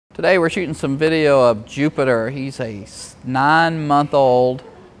Today we're shooting some video of Jupiter. He's a 9-month-old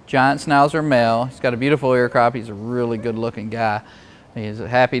Giant Schnauzer male. He's got a beautiful ear crop. He's a really good looking guy. He's a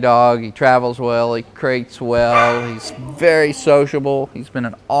happy dog. He travels well. He crates well. He's very sociable. He's been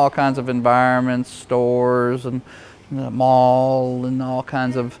in all kinds of environments, stores and the mall and all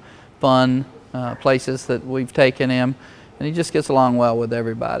kinds of fun places that we've taken him. And he just gets along well with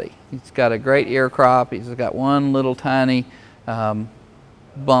everybody. He's got a great ear crop. He's got one little tiny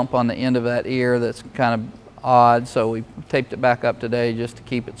bump on the end of that ear that's kind of odd, so we taped it back up today just to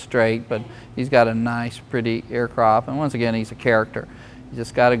keep it straight. But he's got a nice pretty ear crop, and once again he's a character. He's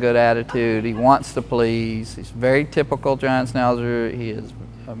just got a good attitude. He wants to please. He's very typical Giant Schnauzer. He is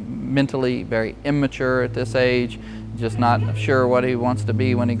mentally very immature at this age, just not sure what he wants to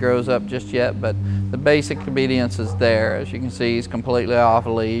be when he grows up just yet, but the basic obedience is there. As you can see, he's completely off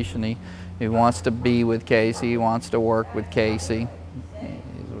leash, and he wants to be with Casey. He wants to work with Casey.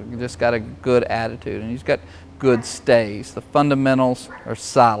 He's just got a good attitude, and he's got good stays. The fundamentals are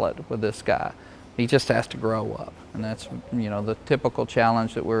solid with this guy. He just has to grow up, and that's, you know, the typical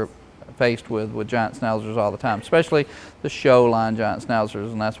challenge that we're faced with Giant Schnauzers all the time, especially the show line Giant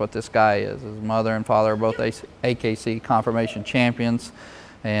Schnauzers, and that's what this guy is. His mother and father are both AKC conformation champions,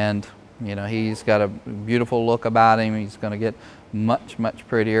 and you know, he's got a beautiful look about him. He's going to get much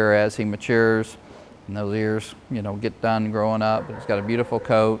prettier as he matures, and those ears, you know, get done growing up. But he's got a beautiful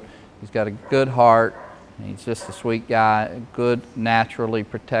coat. He's got a good heart. He's just a sweet guy, a good, naturally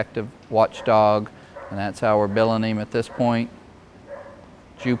protective watchdog, and that's how we're billing him at this point.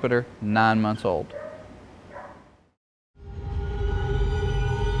 Jupiter, 9 months old.